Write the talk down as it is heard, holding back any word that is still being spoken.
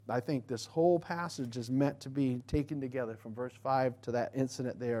I think this whole passage is meant to be taken together from verse 5 to that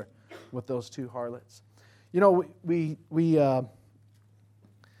incident there with those two harlots. You know,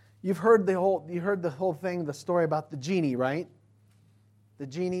 you've heard the whole thing, the story about the genie, right? The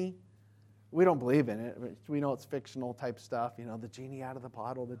genie. We don't believe in it. We know it's fictional type stuff. You know, the genie out of the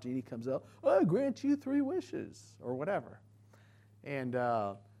bottle, the genie comes out, I grant you 3 wishes, or whatever. And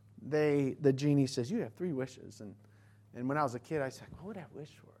the genie says, you have 3 wishes. And when I was a kid, I said, what would I wish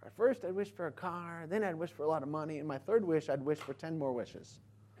for? At first, I'd wish for a car. Then I'd wish for a lot of money. And my 3rd wish, I'd wish for 10 more wishes.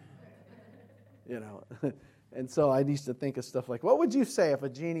 You know. And so I used to think of stuff like, what would you say if a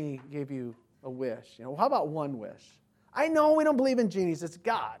genie gave you a wish? You know, how about 1 wish? I know we don't believe in genies. It's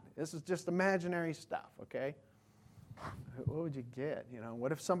God. This is just imaginary stuff, okay? What would you get? You know,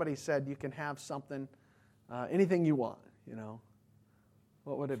 what if somebody said you can have something, anything you want, you know?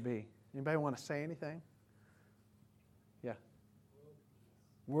 What would it be? Anybody want to say anything? Yeah.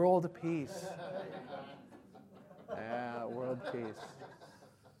 World peace. Yeah, world peace.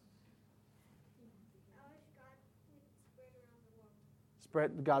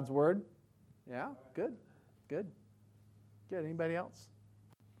 Spread God's word? Yeah, good. Good. Good. Anybody else?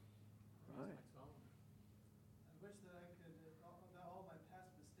 All right. I wish that all my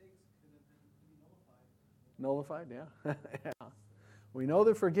past mistakes could have been nullified. Nullified, yeah. Yeah. We know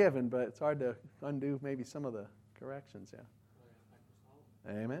they're forgiven, but it's hard to undo maybe some of the corrections, yeah.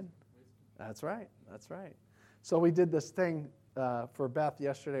 Amen. That's right. That's right. So we did this thing for Beth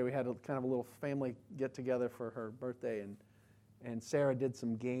yesterday. We had kind of a little family get-together for her birthday, and Sarah did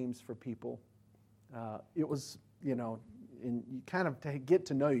some games for people. It was, you know, and you kind of get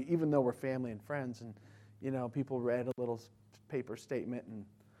to know you, even though we're family and friends. And, you know, people read a little paper statement, and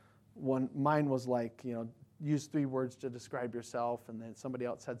mine was like, you know, use 3 words to describe yourself, and then somebody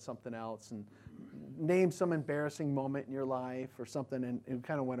else had something else, and name some embarrassing moment in your life or something, and it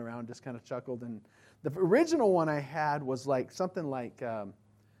kind of went around, just kind of chuckled. And the original one I had was like something like,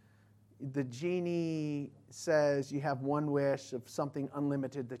 the genie says you have 1 wish of something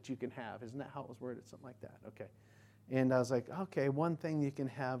unlimited that you can have. Isn't that how it was worded? Something like that. Okay. And I was like, okay, 1 thing you can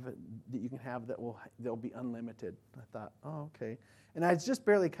have that'll be unlimited. I thought, oh, okay. And I was just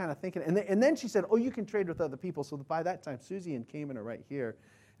barely kind of thinking. And then she said, oh, you can trade with other people. So by that time, Susie and Cayman are right here.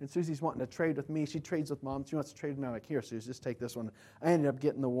 And Susie's wanting to trade with me. She trades with Mom. She wants to trade with me. I'm like, here, Susie, just take this one. I ended up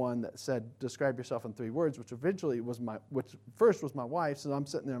getting the one that said, describe yourself in 3 words, which first was my wife. So I'm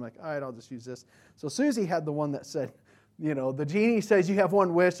sitting there, I'm like, all right, I'll just use this. So Susie had the one that said, you know, the genie says you have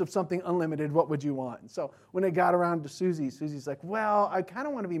 1 wish of something unlimited. What would you want? And so when it got around to Susie's like, well, I kind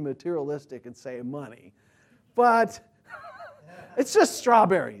of want to be materialistic and say money. But it's just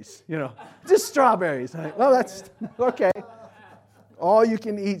strawberries, you know, just strawberries. I'm like, well, that's okay. All you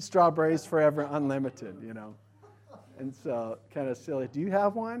can eat strawberries forever, unlimited, you know. And so, kind of silly. Do you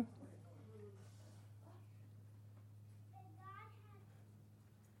have one?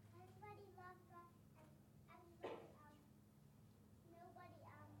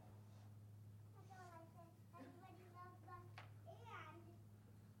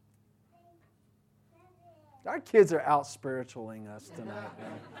 Our kids are out spiritualing us tonight.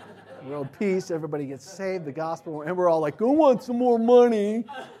 Man. World peace, everybody gets saved, the gospel, and we're all like, go want some more money,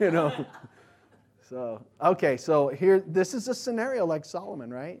 you know. So, okay, so here, this is a scenario like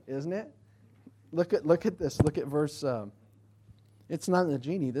Solomon, right? Isn't it? Look at this. Look at verse. It's not the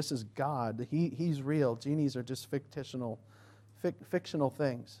genie. This is God. He's real. Genies are just fictional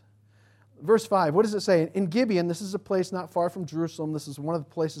things. Verse 5. What does it say? In Gibeon, this is a place not far from Jerusalem. This is one of the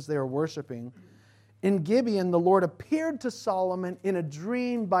places they are worshiping. In Gibeon, the Lord appeared to Solomon in a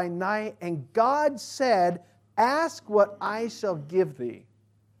dream by night, and God said, ask what I shall give thee.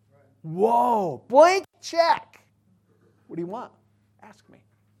 Right. Whoa, blank check. What do you want? Ask me.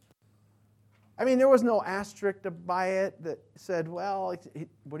 I mean, there was no asterisk by it that said, well,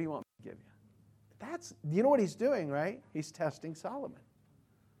 what do you want me to give you? You know what he's doing, right? He's testing Solomon.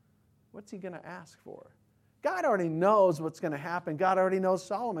 What's he going to ask for? God already knows what's going to happen. God already knows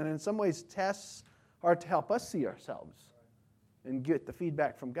Solomon. And in some ways, tests are to help us see ourselves and get the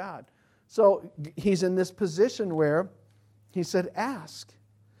feedback from God. So he's in this position where he said, ask.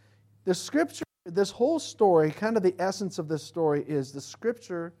 The scripture, this whole story, kind of the essence of this story is the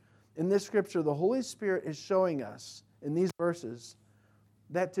scripture. In this scripture, the Holy Spirit is showing us in these verses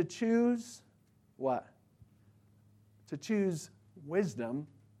that to choose what? To choose wisdom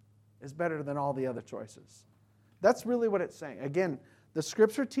is better than all the other choices. That's really what it's saying. Again, the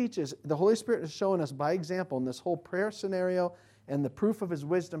scripture teaches, the Holy Spirit is showing us by example in this whole prayer scenario and the proof of his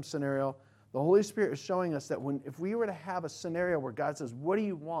wisdom scenario, the Holy Spirit is showing us that if we were to have a scenario where God says, what do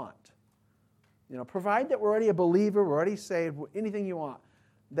you want? You know, provide that we're already a believer, we're already saved, anything you want.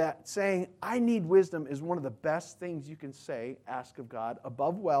 that saying, I need wisdom is one of the best things you can say, ask of God,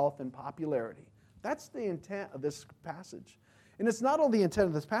 above wealth and popularity. That's the intent of this passage. And it's not only the intent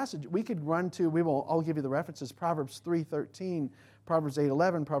of this passage. We could run to, I'll give you the references, Proverbs 3:13, Proverbs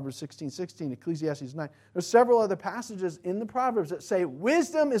 8:11, Proverbs 16:16, Ecclesiastes 9. There's several other passages in the Proverbs that say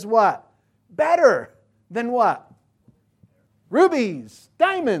wisdom is what? Better than what? Rubies,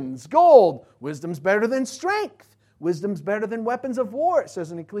 diamonds, gold. Wisdom's better than strength. Wisdom's better than weapons of war, it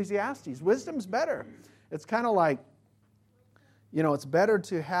says in Ecclesiastes. Wisdom's better. It's kind of like, it's better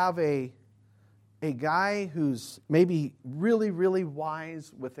to have a guy who's maybe really, really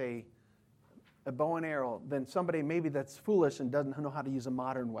wise with a bow and arrow than somebody maybe that's foolish and doesn't know how to use a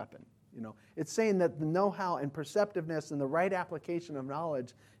modern weapon. It's saying that the know-how and perceptiveness and the right application of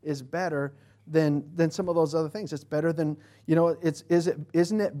knowledge is better than some of those other things. It's better than,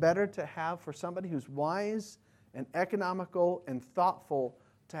 isn't it better to have for somebody who's wise and economical and thoughtful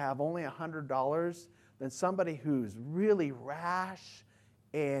to have only $100 than somebody who's really rash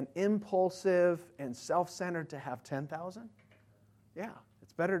and impulsive and self-centered to have $10,000? Yeah,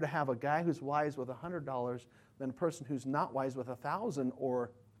 it's better to have a guy who's wise with $100 than a person who's not wise with $1,000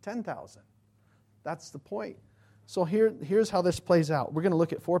 or $10,000. That's the point. So here's how this plays out. We're going to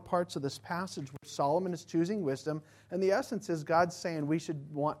look at 4 parts of this passage where Solomon is choosing wisdom, and the essence is God's saying we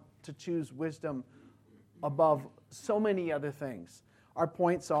should want to choose wisdom above so many other things. Our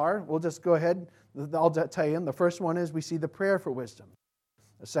points are, we'll just go ahead, I'll tell you them. The first one is we see the prayer for wisdom.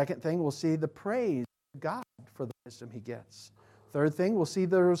 The second thing, we'll see the praise of God for the wisdom he gets. Third thing, we'll see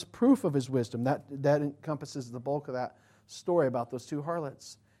there's proof of his wisdom. That encompasses the bulk of that story about those 2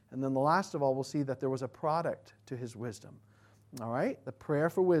 harlots. And then the last of all, we'll see that there was a product to his wisdom. All right? The prayer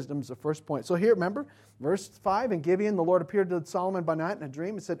for wisdom is the first point. So here, remember, verse 5, in Gibeon, the Lord appeared to Solomon by night in a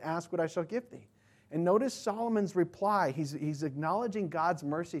dream and said, ask what I shall give thee. And notice Solomon's reply. He's acknowledging God's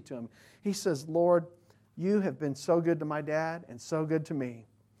mercy to him. He says, Lord, you have been so good to my dad and so good to me.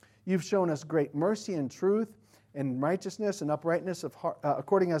 You've shown us great mercy and truth and righteousness and uprightness of heart,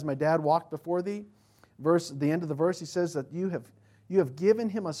 according as my dad walked before thee. The end of the verse, he says that you have given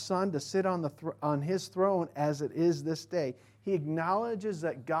him a son to sit on his throne as it is this day. He acknowledges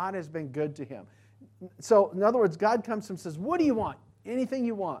that God has been good to him. So, in other words, God comes to him and says, what do you want? Anything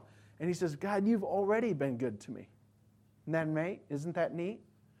you want. And he says, God, you've already been good to me. Isn't that neat?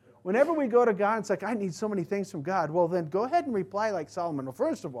 Whenever we go to God, it's like, I need so many things from God. Well, then go ahead and reply like Solomon. Well,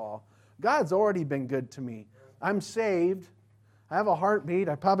 first of all, God's already been good to me. I'm saved. I have a heartbeat.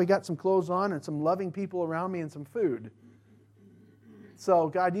 I probably got some clothes on and some loving people around me and some food. So,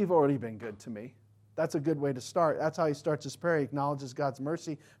 God, you've already been good to me. That's a good way to start. That's how he starts his prayer. He acknowledges God's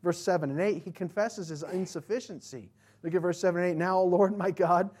mercy. Verse 7 and 8, he confesses his insufficiency. Look at verse 7 and 8. Now, O Lord my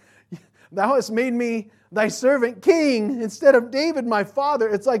God, thou hast made me thy servant king instead of David my father.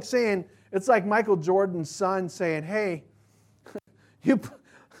 It's like Michael Jordan's son saying, hey,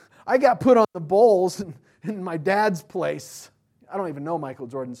 I got put on the Bulls in my dad's place. I don't even know Michael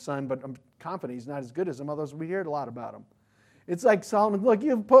Jordan's son, but I'm confident he's not as good as him, although we heard a lot about him. It's like Solomon, look,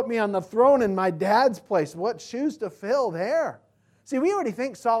 you've put me on the throne in my dad's place. What shoes to fill there? See, we already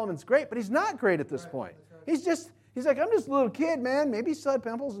think Solomon's great, but he's not great at this point. He's like, I'm just a little kid, man. Maybe he's had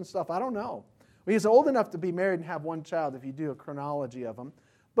pimples and stuff. I don't know. Well, he's old enough to be married and have one child if you do a chronology of them.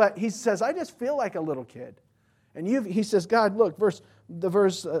 But he says, I just feel like a little kid. And he says, God, look, verse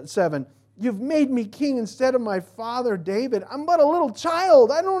 7, you've made me king instead of my father David. I'm but a little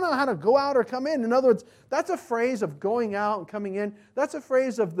child. I don't know how to go out or come in. In other words, that's a phrase of going out and coming in. That's a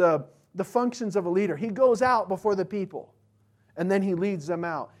phrase of the functions of a leader. He goes out before the people, and then he leads them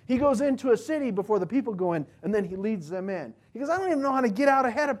out. He goes into a city before the people go in, and then he leads them in. He goes, I don't even know how to get out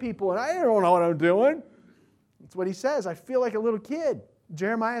ahead of people, and I don't know what I'm doing. That's what he says. I feel like a little kid.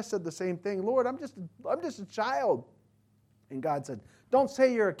 Jeremiah said the same thing. Lord, I'm just a child. And God said, don't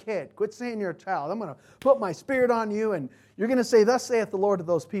say you're a kid. Quit saying you're a child. I'm going to put my spirit on you, and you're going to say, thus saith the Lord to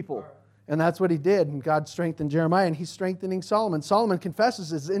those people. And that's what he did. And God strengthened Jeremiah, and he's strengthening Solomon. Solomon confesses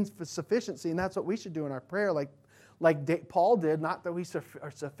his insufficiency, and that's what we should do in our prayer, like Paul did. Not that we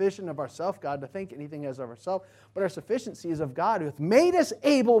are sufficient of ourselves, God, to think anything as of ourselves, but our sufficiency is of God, who hath made us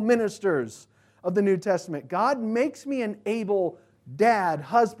able ministers of the New Testament. God makes me an able dad,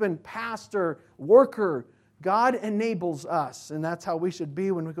 husband, pastor, worker. God enables us, and that's how we should be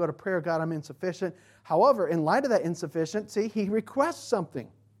when we go to prayer. God, I'm insufficient. However, in light of that insufficiency, he requests something.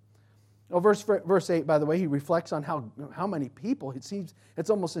 Oh, verse 8, by the way, he reflects on how many people. It seems it's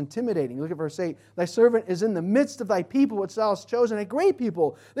almost intimidating. Look at verse 8. Thy servant is in the midst of thy people, which thou hast chosen, a great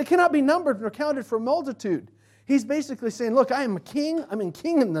people that cannot be numbered nor counted for multitude. He's basically saying, look, I am a king.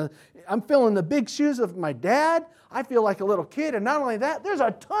 I'm filling the big shoes of my dad. I feel like a little kid. And not only that, there's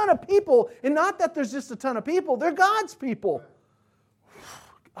a ton of people. And not that there's just a ton of people. They're God's people.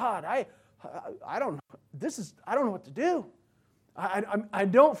 God, I don't know what to do. I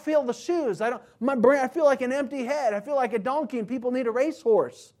don't feel the shoes. I feel like an empty head. I feel like a donkey and people need a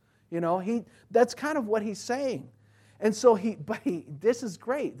racehorse. That's kind of what he's saying. And so this is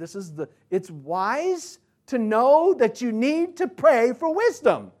great. It's wise to know that you need to pray for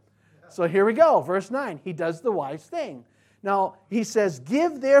wisdom. So here we go, verse 9. He does the wise thing. Now, he says,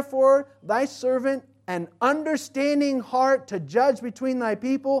 give therefore thy servant an understanding heart to judge between thy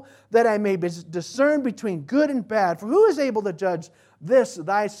people, that I may discern between good and bad. For who is able to judge this,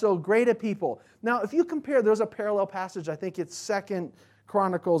 thy so great a people? Now, if you compare, there's a parallel passage, I think it's 2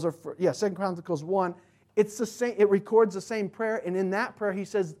 Chronicles 1. It's the same. It records the same prayer, and in that prayer he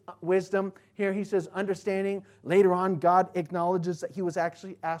says wisdom. Here he says understanding. Later on, God acknowledges that he was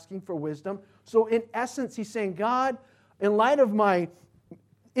actually asking for wisdom. So in essence, he's saying, God, in light of my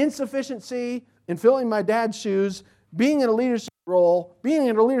insufficiency in filling my dad's shoes, being in a leadership role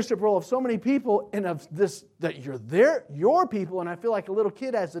of so many people, and of this that your people, and I feel like a little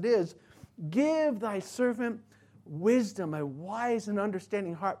kid as it is, give thy servant wisdom, a wise and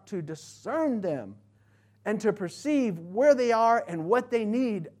understanding heart to discern them, and to perceive where they are and what they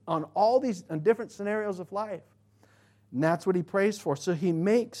need on all these different scenarios of life. And that's what he prays for. So he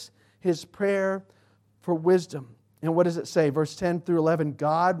makes his prayer for wisdom. And what does it say? Verse 10 through 11,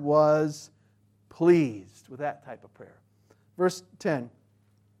 God was pleased with that type of prayer. Verse 10,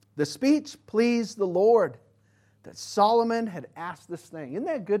 the speech pleased the Lord, that Solomon had asked this thing. Isn't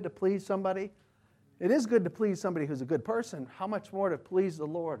that good to please somebody? It is good to please somebody who's a good person. How much more to please the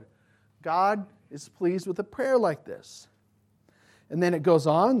Lord? God is pleased with a prayer like this. And then it goes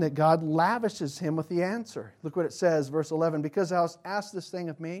on that God lavishes him with the answer. Look what it says, verse 11. Because thou hast asked this thing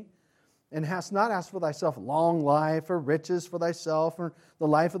of me, and hast not asked for thyself long life, or riches for thyself, or the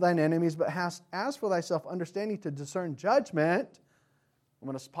life of thine enemies, but hast asked for thyself understanding to discern judgment. I'm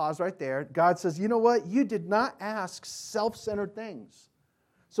going to pause right there. God says, you know what? You did not ask self-centered things.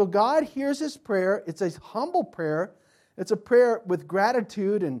 So God hears his prayer. It's a humble prayer. It's a prayer with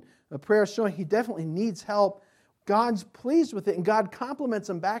gratitude and a prayer showing he definitely needs help. God's pleased with it, and God compliments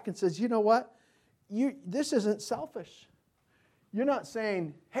him back and says, you know what? This isn't selfish. You're not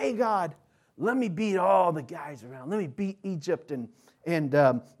saying, hey, God, let me beat all the guys around. Let me beat Egypt and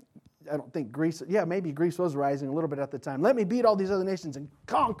I don't think Greece. Yeah, maybe Greece was rising a little bit at the time. Let me beat all these other nations and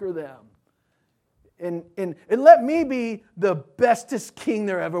conquer them. And let me be the bestest king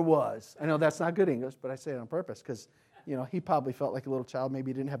there ever was. I know that's not good English, but I say it on purpose because, he probably felt like a little child.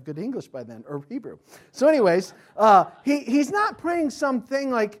 Maybe he didn't have good English by then, or Hebrew. So anyways, he's not praying something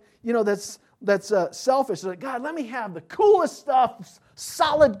like, that's selfish. Like, God, let me have the coolest stuff,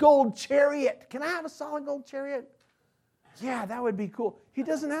 solid gold chariot. Can I have a solid gold chariot? Yeah, that would be cool. He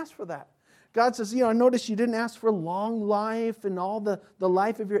doesn't ask for that. God says, notice you didn't ask for long life and all the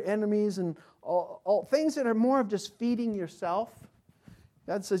life of your enemies and all things that are more of just feeding yourself.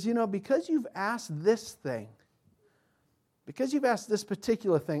 God says, because you've asked this thing, because you've asked this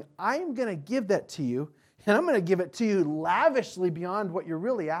particular thing, I'm going to give that to you, and I'm going to give it to you lavishly beyond what you're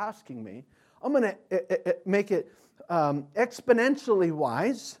really asking me. I'm going to make it exponentially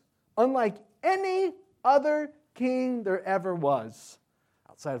wise, unlike any other king there ever was,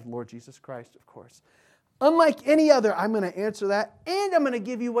 outside of the Lord Jesus Christ, of course. Unlike any other, I'm going to answer that, and I'm going to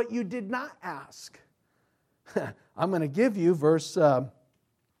give you what you did not ask. I'm going to give you, verse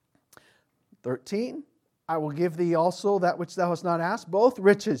 13, I will give thee also that which thou hast not asked, both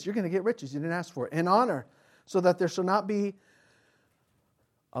riches. You're going to get riches you didn't ask for, and honor, so that there shall not be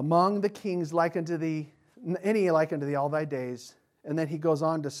among the kings like unto thee, any like unto thee all thy days. And then he goes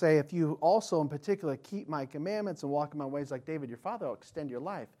on to say, if you also in particular keep my commandments and walk in my ways like David your father, I'll extend your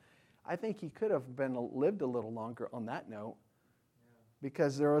life. I think he could have lived a little longer on that note,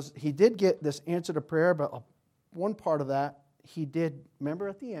 because he did get this answer to prayer, but one part of that he did, remember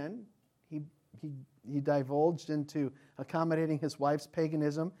at the end, he divulged into accommodating his wife's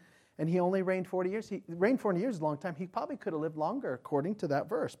paganism, and he only reigned 40 years. He reigned 40 years is a long time. He probably could have lived longer according to that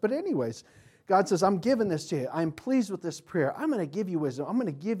verse. But anyways, God says, I'm giving this to you. I'm pleased with this prayer. I'm going to give you wisdom. I'm going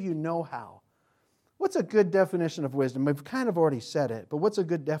to give you know-how. What's a good definition of wisdom? We've kind of already said it, but what's a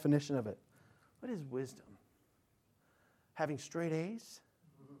good definition of it? What is wisdom? Having straight A's?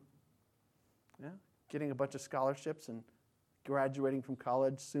 Yeah? Getting a bunch of scholarships and graduating from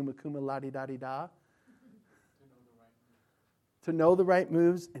college, summa cum laude-da-di-da. To know the right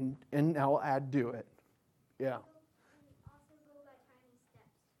moves, and I'll add do it. Yeah. Also go by tiny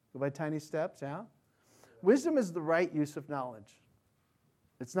steps. Go by tiny steps, yeah. Wisdom is the right use of knowledge.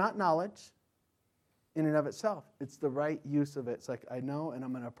 It's not knowledge in and of itself. It's the right use of it. It's like, I know and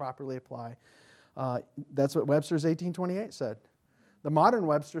I'm going to properly apply. That's what Webster's 1828 said. The modern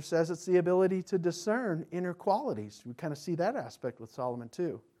Webster says it's the ability to discern inner qualities. We kind of see that aspect with Solomon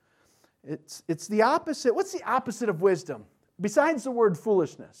too. It's the opposite. What's the opposite of wisdom? Besides the word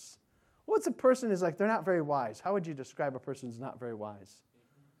foolishness. What's a person who's like, they're not very wise? How would you describe a person who's not very wise?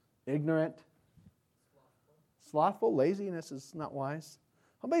 Ignorant. Slothful. Laziness is not wise.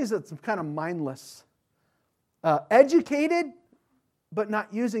 How about that's kind of mindless? Educated, but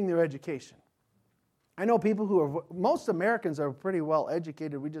not using their education. I know people who are, most Americans are pretty well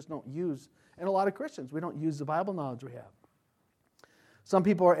educated. We just don't use, and a lot of Christians, we don't use the Bible knowledge we have. Some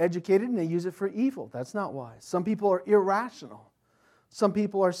people are educated and they use it for evil. That's not wise. Some people are irrational. Some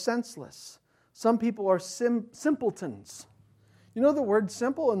people are senseless. Some people are simpletons. You know, the word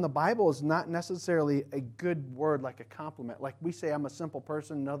simple in the Bible is not necessarily a good word, like a compliment. Like we say, I'm a simple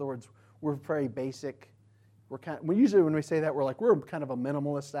person. In other words, we're very basic. Usually when we say that, we're kind of a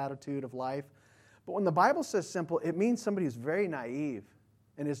minimalist attitude of life. But when the Bible says simple, it means somebody who's very naive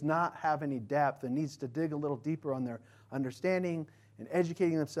and does not have any depth and needs to dig a little deeper on their understanding and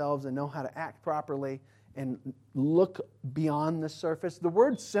educating themselves and know how to act properly and look beyond the surface. The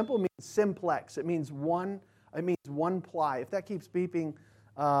word simple means simplex. It means one ply. If that keeps beeping,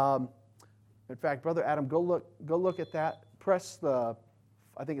 in fact, Brother Adam, go look at that. Press the,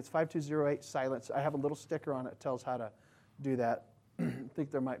 I think it's 5208 silence. I have a little sticker on it that tells how to do that. I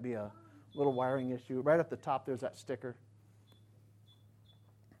think there might be a little wiring issue. Right at the top, there's that sticker.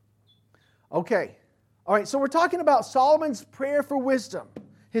 Okay. All right, so we're talking about Solomon's prayer for wisdom.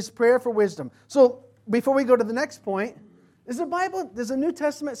 His prayer for wisdom. So before we go to the next point, does the New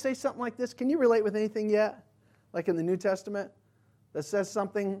Testament say something like this? Can you relate with anything yet? Like in the New Testament that says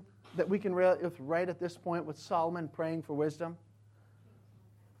something that we can relate with right at this point with Solomon praying for wisdom?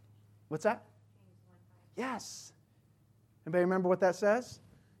 What's that? Yes. Anybody remember what that says?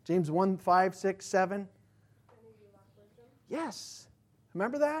 James 1, 5, 6, 7. Yes.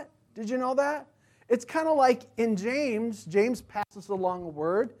 Remember that? Did you know that? It's kind of like in James passes along a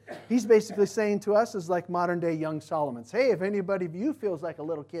word. He's basically saying to us as like modern day young Solomons, hey, if anybody of you feels like a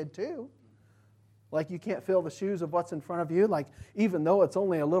little kid too, like you can't fill the shoes of what's in front of you, like even though it's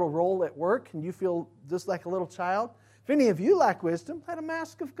only a little roll at work and you feel just like a little child, if any of you lack wisdom, let him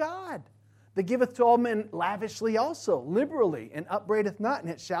ask of God, that giveth to all men lavishly also, liberally, and upbraideth not, and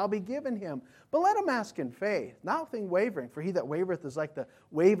it shall be given him. But let him ask in faith, nothing wavering. For he that wavereth is like the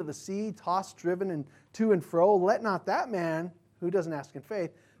wave of the sea, tossed, driven, and to and fro. Let not that man, who doesn't ask in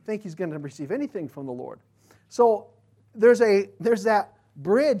faith, think he's going to receive anything from the Lord. So there's that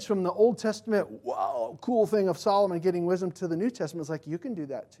bridge from the Old Testament, whoa, cool thing of Solomon getting wisdom to the New Testament. It's like, you can do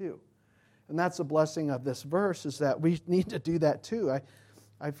that too. And that's the blessing of this verse, is that we need to do that too.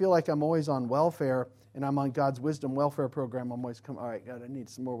 I feel like I'm always on welfare, and I'm on God's wisdom welfare program. I'm always all right, God, I need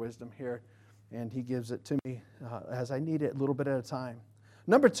some more wisdom here. And he gives it to me as I need it, a little bit at a time.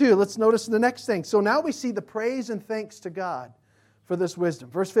 Number 2, let's notice the next thing. So now we see the praise and thanks to God for this wisdom.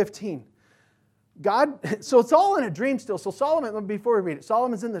 Verse 15. So it's all in a dream still. So Solomon, before we read it,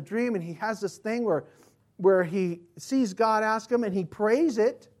 Solomon's in the dream, and he has this thing where he sees God ask him, and he prays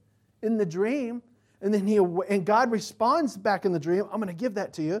it in the dream. And then God responds back in the dream, I'm going to give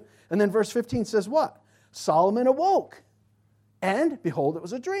that to you. And then verse 15 says what? Solomon awoke, and behold, it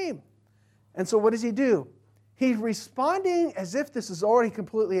was a dream. And so what does he do? He's responding as if this is already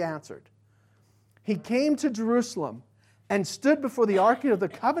completely answered. He came to Jerusalem and stood before the ark of the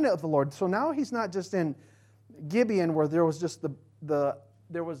covenant of the Lord. So now he's not just in Gibeon where there was just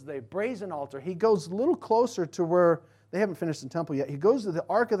there was the brazen altar. He goes a little closer to where they haven't finished the temple yet. He goes to the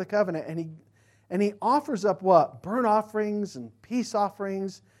ark of the covenant, and he offers up what? Burnt offerings and peace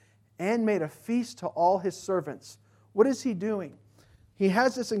offerings, and made a feast to all his servants. What is he doing? He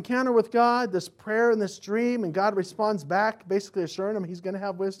has this encounter with God, this prayer and this dream, and God responds back, basically assuring him he's going to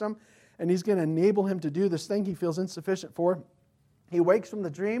have wisdom, and he's going to enable him to do this thing he feels insufficient for. He wakes from the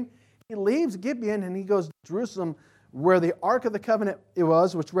dream. He leaves Gibeon, and he goes to Jerusalem, where the Ark of the Covenant it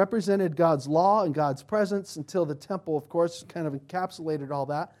was, which represented God's law and God's presence, until the temple, of course, kind of encapsulated all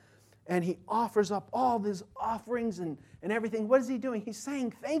that. And he offers up all these offerings and everything. What is he doing? He's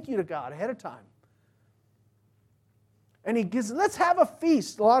saying thank you to God ahead of time. And he gives, let's have a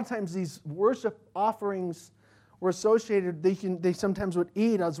feast. A lot of times these worship offerings were associated, they sometimes would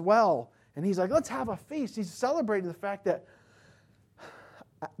eat as well. And he's like, let's have a feast. He's celebrating the fact that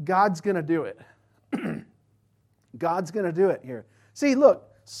God's going to do it. God's going to do it here. See, look,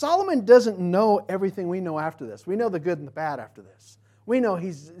 Solomon doesn't know everything we know after this. We know the good and the bad after this. We know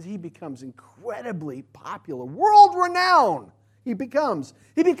he becomes incredibly popular, world-renowned. He becomes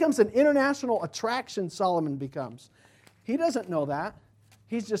an international attraction, Solomon becomes. He doesn't know that.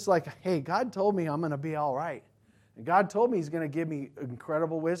 He's just like, hey, God told me I'm going to be all right. And God told me He's going to give me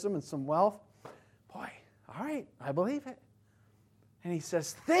incredible wisdom and some wealth. Boy, all right, I believe it. And he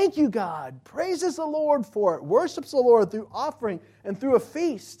says, thank you, God. Praises the Lord for it. Worships the Lord through offering and through a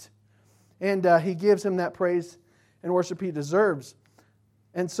feast. And he gives him that praise and worship he deserves.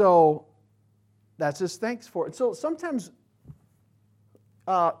 And so that's his thanks for it. So sometimes,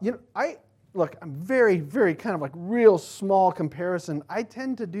 I'm very, very kind of like real small comparison. I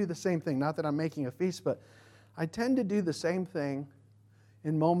tend to do the same thing. Not that I'm making a feast, but I tend to do the same thing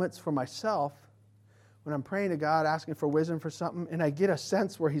in moments for myself when I'm praying to God, asking for wisdom for something, and I get a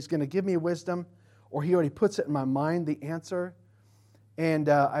sense where He's going to give me wisdom, or He already puts it in my mind, the answer. And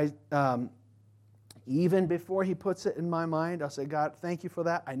even before He puts it in my mind, I'll say, God, thank you for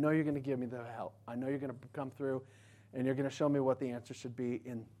that. I know you're going to give me the help. I know you're going to come through, and you're going to show me what the answer should be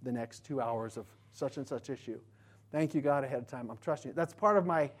in the next 2 hours of such and such issue. Thank you, God, ahead of time. I'm trusting you. That's part of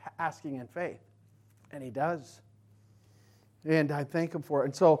my asking in faith. And He does. And I thank Him for it.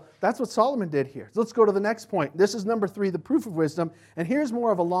 And so that's what Solomon did here. So let's go to the next point. This is number 3, the proof of wisdom. And here's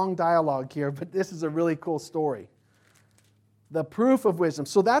more of a long dialogue here, but this is a really cool story. The proof of wisdom.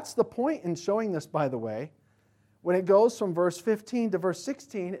 So that's the point in showing this, by the way. When it goes from verse 15 to verse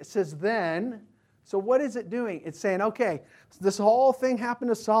 16, it says, then. So what is it doing? It's saying, okay, this whole thing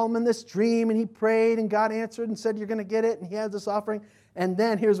happened to Solomon, this dream, and he prayed, and God answered and said, you're going to get it, and he had this offering. And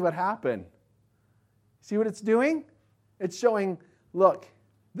then here's what happened. See what it's doing? It's showing, look,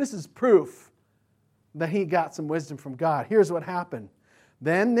 this is proof that he got some wisdom from God. Here's what happened.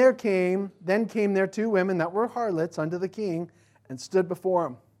 Then came there 2 women that were harlots unto the king and stood before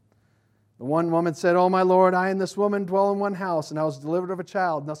him. The one woman said, oh, my Lord, I and this woman dwell in one house, and I was delivered of a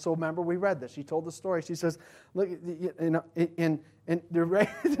child. Now, so remember, we read this. She told the story. She says, look,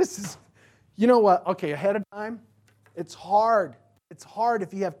 this is, you know what? Okay, ahead of time, it's hard. It's hard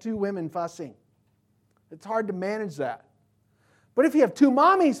if you have 2 women fussing. It's hard to manage that. But if you have 2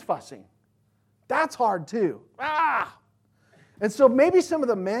 mommies fussing, that's hard too. And so maybe some of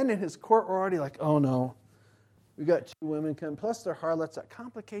the men in his court were already like, oh no, we got 2 women coming, plus they're harlots. That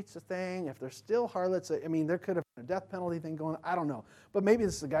complicates the thing. If they're still harlots, I mean, there could have been a death penalty thing going on. I don't know. But maybe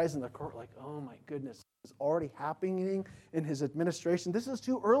this is the guys in the court like, oh my goodness, this is already happening in his administration. This is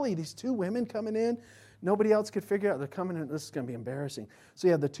too early. These 2 women coming in. Nobody else could figure out. They're coming in. This is going to be embarrassing. So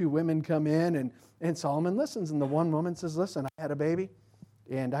you have the 2 women come in, and Solomon listens. And the one woman says, listen, I had a baby,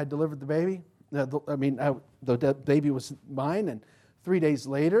 and I delivered the baby. The baby was mine. And 3 days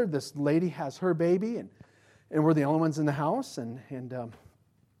later, this lady has her baby, and we're the only ones in the house. And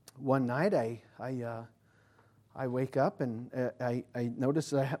one night, I wake up, and I notice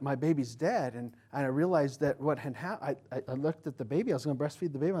that my baby's dead. And I realized that what had happened, I looked at the baby. I was going to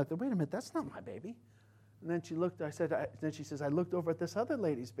breastfeed the baby. I thought, wait a minute, that's not my baby. And then she says, I looked over at this other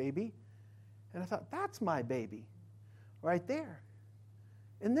lady's baby, and I thought, that's my baby right there.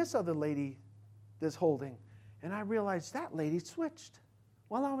 And this other lady is holding. And I realized that lady switched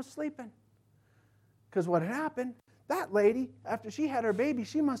while I was sleeping. Because what had happened, that lady, after she had her baby,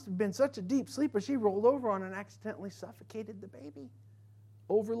 she must have been such a deep sleeper, she rolled over on and accidentally suffocated the baby,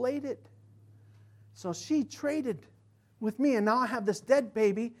 overlaid it. So she traded with me, and now I have this dead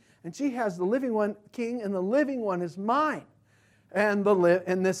baby, and she has the living one, king, and the living one is mine. And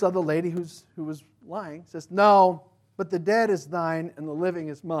this other lady who was lying says, no, but the dead is thine, and the living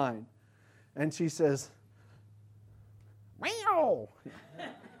is mine. And she says, meow.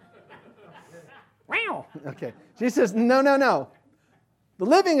 Meow. Okay. She says, no. The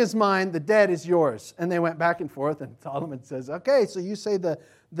living is mine, the dead is yours. And they went back and forth, and Solomon says, okay, so you say the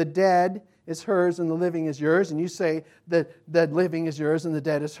dead is hers and the living is yours, and you say the living is yours and the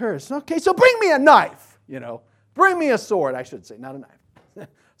dead is hers. Okay, so bring me a knife, Bring me a sword, I should say, not a knife.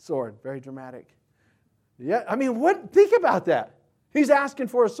 Sword, very dramatic. Yeah, I mean, think about that. He's asking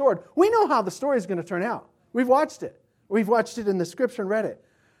for a sword. We know how the story is going to turn out. We've watched it. We've watched it in the scripture and read it.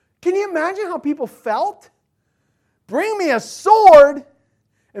 Can you imagine how people felt? Bring me a sword.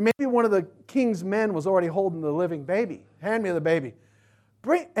 And maybe one of the king's men was already holding the living baby. Hand me the baby.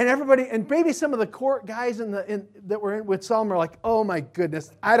 And maybe some of the court guys that were in with Solomon are like, oh my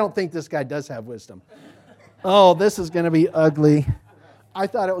goodness, I don't think this guy does have wisdom. Oh, this is going to be ugly. I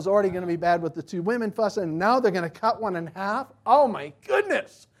thought it was already going to be bad with the 2 women fussing, and now they're going to cut one in half. Oh my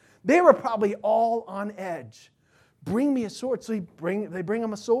goodness. They were probably all on edge. Bring me a sword. So they bring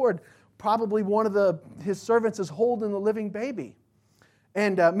him a sword. Probably one of his servants is holding the living baby.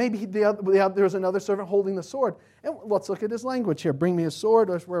 And maybe there was another servant holding the sword. And let's look at his language here. Bring me a sword.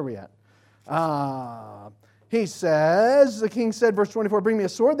 Where are we at? He says, the king said, verse 24, bring me a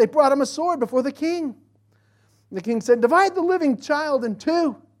sword. They brought him a sword before the king. The king said, divide the living child in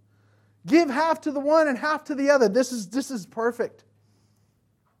two. Give half to the one and half to the other. This is perfect.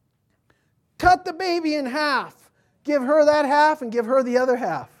 Cut the baby in half. Give her that half and give her the other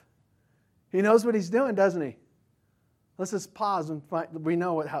half. He knows what he's doing, doesn't he? Let's just pause and find, we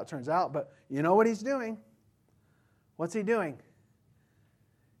know how it turns out, but you know what he's doing. What's he doing?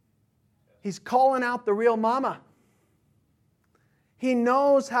 He's calling out the real mama. He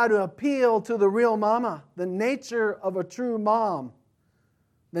knows how to appeal to the real mama, the nature of a true mom,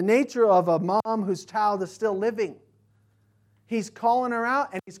 the nature of a mom whose child is still living. He's calling her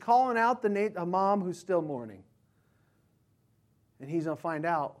out, and he's calling out a mom who's still mourning. And he's going to find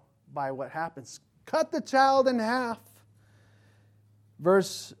out by what happens. Cut the child in half.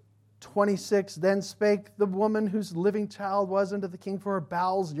 Verse 26, then spake the woman whose living child was unto the king, for her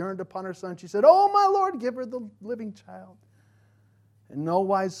bowels yearned upon her son. She said, oh, my Lord, give her the living child. And no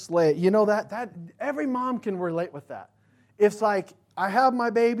wise slay it. You know that every mom can relate with that. It's like, I have my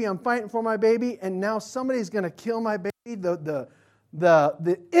baby, I'm fighting for my baby, and now somebody's going to kill my baby. The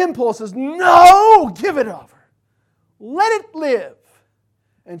impulse is, no, give it over. Let it live.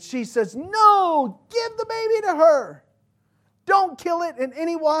 And she says, no, give the baby to her. Don't kill it in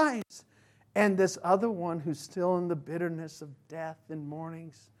any wise. And this other one who's still in the bitterness of death and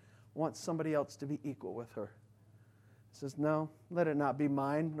mournings wants somebody else to be equal with her. Says, no, let it not be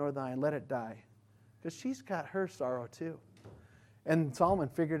mine nor thine. Let it die. Because she's got her sorrow too. And Solomon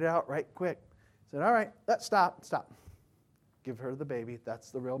figured it out right quick. He said, all right, stop. Give her the baby.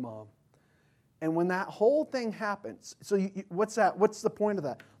 That's the real mom. And when that whole thing happens, so what's that? What's the point of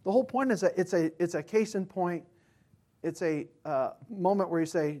that? The whole point is that it's a case in point. It's a moment where you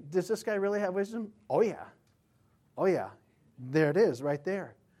say, does this guy really have wisdom? Oh, yeah. Oh, yeah. There it is right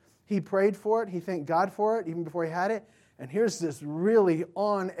there. He prayed for it. He thanked God for it even before he had it. And here's this really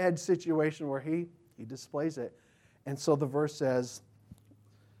on-edge situation where he displays it. And so the verse says,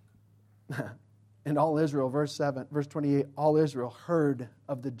 and all Israel, verse 28, all Israel heard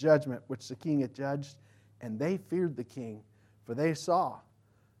of the judgment which the king had judged, and they feared the king, for they saw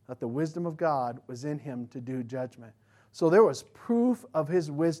that the wisdom of God was in him to do judgment. So there was proof of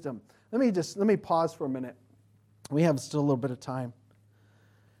his wisdom. Let me pause for a minute. We have still a little bit of time.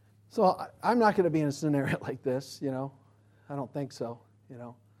 So I'm not going to be in a scenario like this, you know. I don't think so, you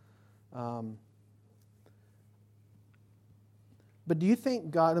know. But do you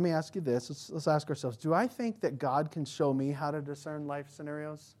think God, let me ask you this, let's ask ourselves, do I think that God can show me how to discern life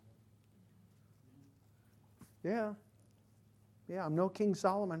scenarios? Yeah. Yeah, I'm no King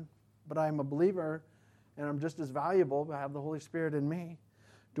Solomon, but I'm a believer, and I'm just as valuable. I have the Holy Spirit in me.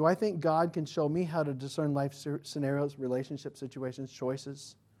 Do I think God can show me how to discern life scenarios, relationship situations,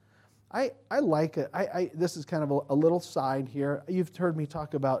 choices? I like it. This is kind of a little side here. You've heard me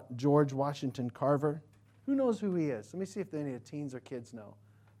talk about George Washington Carver. Who knows who he is? Let me see if any of the teens or kids know.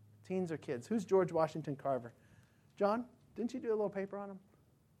 Teens or kids. Who's George Washington Carver? John, didn't you do a little paper on him?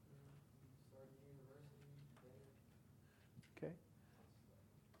 Okay.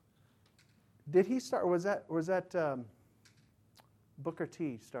 Did he start? Was that Booker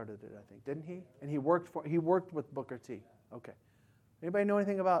T started it? I think, didn't he? And he worked with Booker T. Okay. Anybody know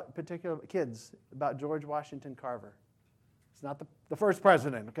anything about particular kids about George Washington Carver? It's not the first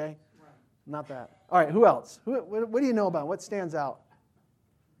president, okay? Right. Not that. All right, who else? What do you know about him? What stands out?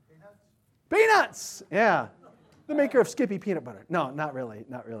 Peanuts. Peanuts! Yeah. The maker of Skippy peanut butter. No, not really.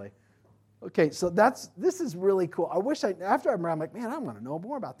 Okay, so this is really cool. I wish after I'm like, man, I want to know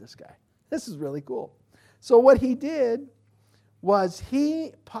more about this guy. This is really cool. So what he did was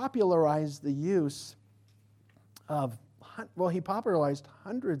he popularized the use of, well, he popularized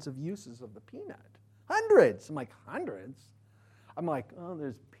hundreds of uses of the peanut. Hundreds. I'm like, hundreds? I'm like, oh,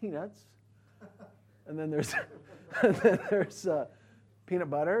 there's peanuts. And then there's peanut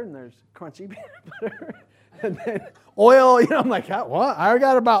butter, and there's crunchy peanut butter. And then oil, I'm like, what? I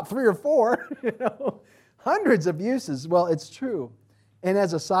got about 3 or 4, Hundreds of uses. Well, it's true. And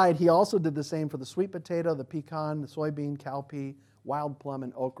as a side, he also did the same for the sweet potato, the pecan, the soybean, cowpea, wild plum,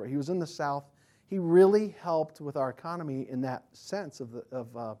 and okra. He was in the South. He really helped with our economy in that sense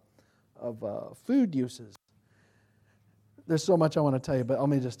of food uses. There's so much I want to tell you, but let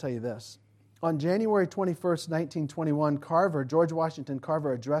me just tell you this. On January 21st, 1921, George Washington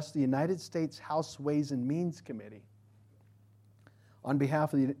Carver addressed the United States House Ways and Means Committee on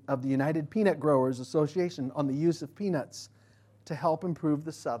behalf of the United Peanut Growers Association on the use of peanuts to help improve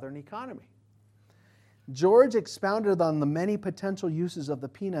the Southern economy. George expounded on the many potential uses of the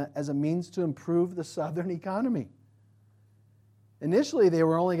peanut as a means to improve the Southern economy. Initially, they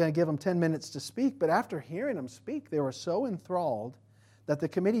were only going to give him 10 minutes to speak, but after hearing him speak, they were so enthralled that the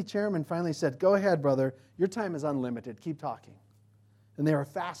committee chairman finally said, "Go ahead, brother. Your time is unlimited. Keep talking." And they were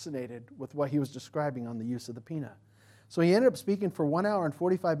fascinated with what he was describing on the use of the peanut. So he ended up speaking for 1 hour and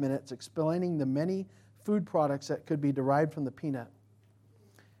 45 minutes, explaining the many food products that could be derived from the peanut.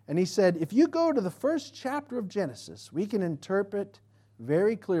 And he said, if you go to the first chapter of Genesis, we can interpret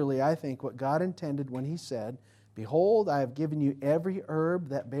very clearly, I think, what God intended when he said, "Behold, I have given you every herb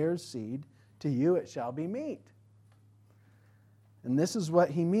that bears seed. To you it shall be meat." And this is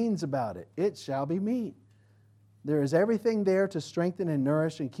what he means about it. It shall be meat. There is everything there to strengthen and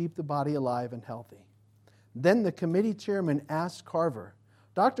nourish and keep the body alive and healthy. Then the committee chairman asked Carver,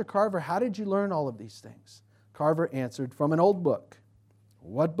 "Dr. Carver, how did you learn all of these things?" Carver answered, "From an old book."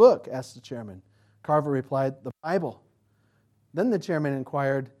 "What book?" asked the chairman. Carver replied, "The Bible." Then the chairman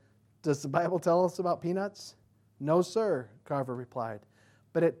inquired, "Does the Bible tell us about peanuts?" "No, sir," Carver replied,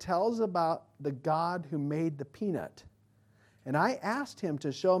 "but it tells about the God who made the peanut. And I asked him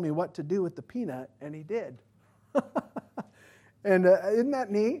to show me what to do with the peanut, and he did." And isn't that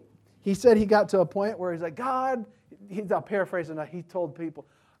neat? He said he got to a point where he's like, "God," I'll paraphrase it, he told people,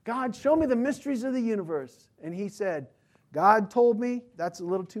 "God, show me the mysteries of the universe." And he said, "God told me that's a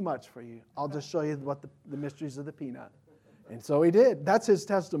little too much for you. I'll just show you what the mysteries of the peanut." And so he did. That's his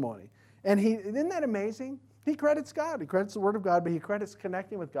testimony. And isn't that amazing? He credits God. He credits the Word of God, but he credits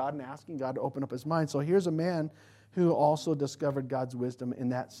connecting with God and asking God to open up his mind. So here's a man who also discovered God's wisdom in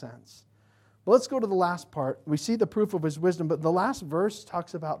that sense. But let's go to the last part. We see the proof of his wisdom, but the last verse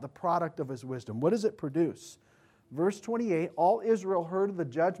talks about the product of his wisdom. What does it produce? Verse 28, all Israel heard of the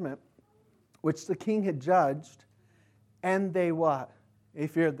judgment which the king had judged, and they what? They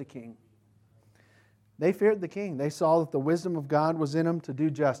feared the king. They feared the king. They saw that the wisdom of God was in him to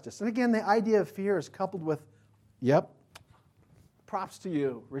do justice. And again, the idea of fear is coupled with, props to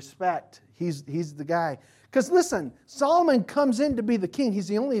you, respect. He's the guy. Because listen, Solomon comes in to be the king. He's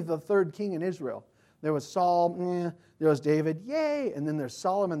the third king in Israel. There was Saul, there was David, yay, and then there's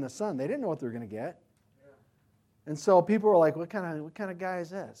Solomon the son. They didn't know what they were going to get. Yeah. And so people were like, what kind of guy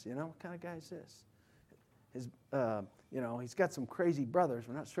is this? What kind of guy is this? He's got some crazy brothers.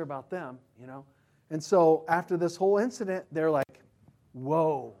 We're not sure about them, And so after this whole incident, they're like,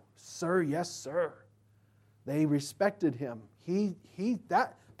 whoa, sir, yes, sir. They respected him.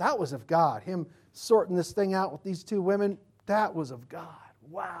 That was of God. Him sorting this thing out with these two women, that was of God.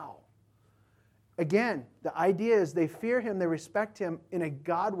 Wow. Again, the idea is they fear him, they respect him in a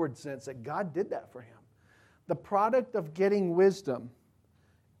Godward sense, that God did that for him. The product of getting wisdom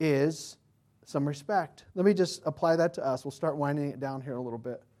is some respect. Let me just apply that to us. We'll start winding it down here a little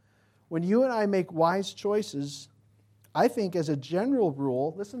bit. When you and I make wise choices, I think as a general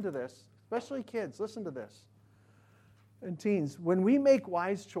rule, listen to this, especially kids, listen to this. And teens, when we make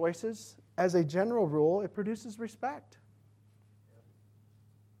wise choices, as a general rule, it produces respect.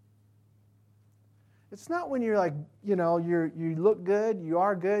 It's not when you're like, you look good, you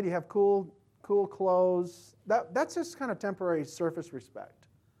are good, you have cool clothes. That's just kind of temporary surface respect.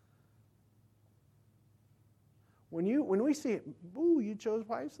 When we see it, ooh, you chose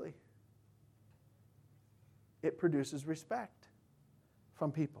wisely, it produces respect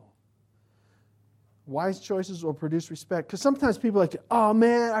from people. Wise choices will produce respect. Because sometimes people are like, oh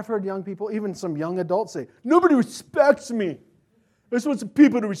man, I've heard young people, even some young adults say, nobody respects me. I just want some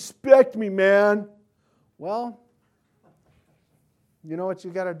people to respect me, man. Well, you know what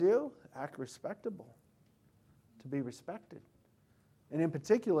you got to do? Act respectable to be respected. And in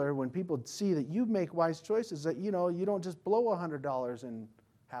particular, when people see that you make wise choices, that you don't just blow $100 in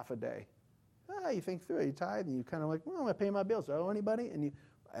half a day. You think through it, you tithe, and you kind of like, well, I'm going to pay my bills. Do I owe anybody? And you,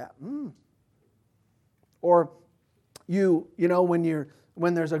 Or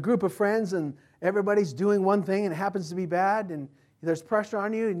when there's a group of friends and everybody's doing one thing and it happens to be bad and there's pressure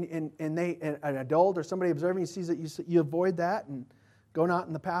on you and an adult or somebody observing you sees that you avoid that and go not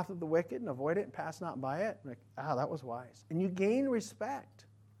in the path of the wicked and avoid it and pass not by it. Like, that was wise. And you gain respect.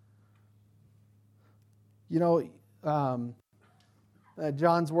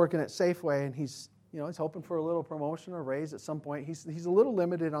 John's working at Safeway and he's hoping for a little promotion or raise at some point. He's a little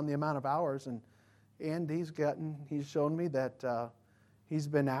limited on the amount of hours and he's shown me that he's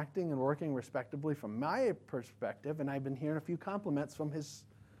been acting and working respectably from my perspective, and I've been hearing a few compliments from his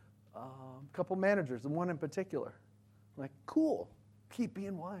couple managers, the one in particular. I'm like, cool, keep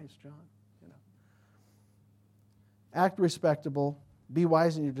being wise, John. Act respectable, be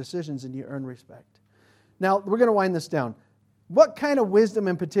wise in your decisions, and you earn respect. Now, we're going to wind this down. What kind of wisdom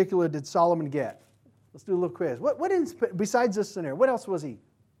in particular did Solomon get? Let's do a little quiz. What is, besides this scenario, what else was he?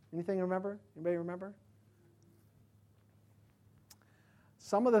 Anything remember? Anybody remember?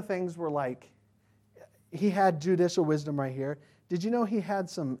 Some of the things were like, he had judicial wisdom right here. Did you know he had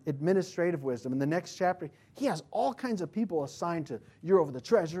some administrative wisdom? In the next chapter, he has all kinds of people assigned to, you're over the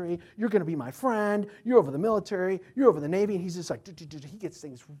treasury, you're going to be my friend, you're over the military, you're over the Navy, and he's just like, he gets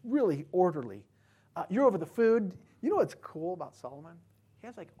things really orderly. You're over the food. You know what's cool about Solomon? He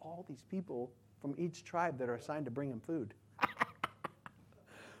has like all these people from each tribe that are assigned to bring him food.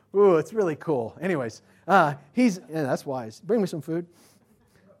 Ooh, it's really cool. Anyways, that's wise. Bring me some food.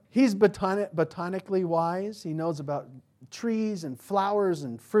 He's botanically wise. He knows about trees and flowers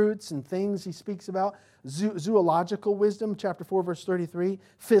and fruits and things he speaks about. Zoological wisdom, chapter 4, verse 33.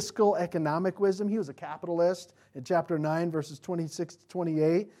 Fiscal economic wisdom. He was a capitalist in chapter 9, verses 26 to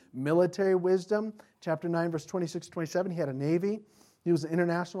 28. Military wisdom, chapter 9, verse 26 to 27. He had a navy. He was an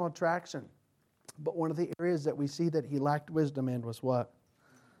international attraction. But one of the areas that we see that he lacked wisdom in was what?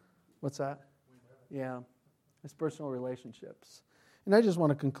 What's that? Yeah, his personal relationships. And I just want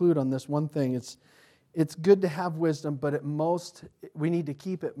to conclude on this one thing. It's good to have wisdom, but we need to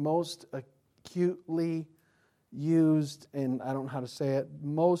keep it most acutely used, and I don't know how to say it,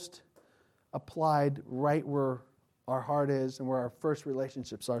 most applied right where our heart is and where our first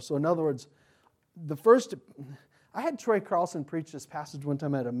relationships are. So in other words, I had Troy Carlson preach this passage one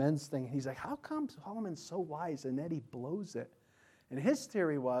time at a men's thing, and he's like, how come Solomon's so wise and yet he blows it? And his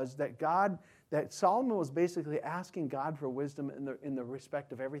theory was that Solomon was basically asking God for wisdom in the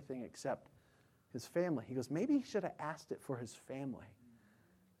respect of everything except his family. He goes, maybe he should have asked it for his family.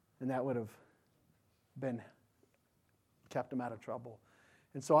 And that would have kept him out of trouble.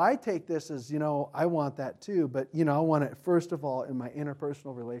 And so I take this as, I want that too, but, I want it first of all in my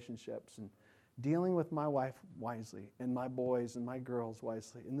interpersonal relationships and dealing with my wife wisely and my boys and my girls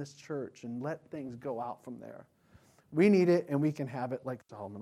wisely in this church and let things go out from there. We need it and we can have it like Solomon.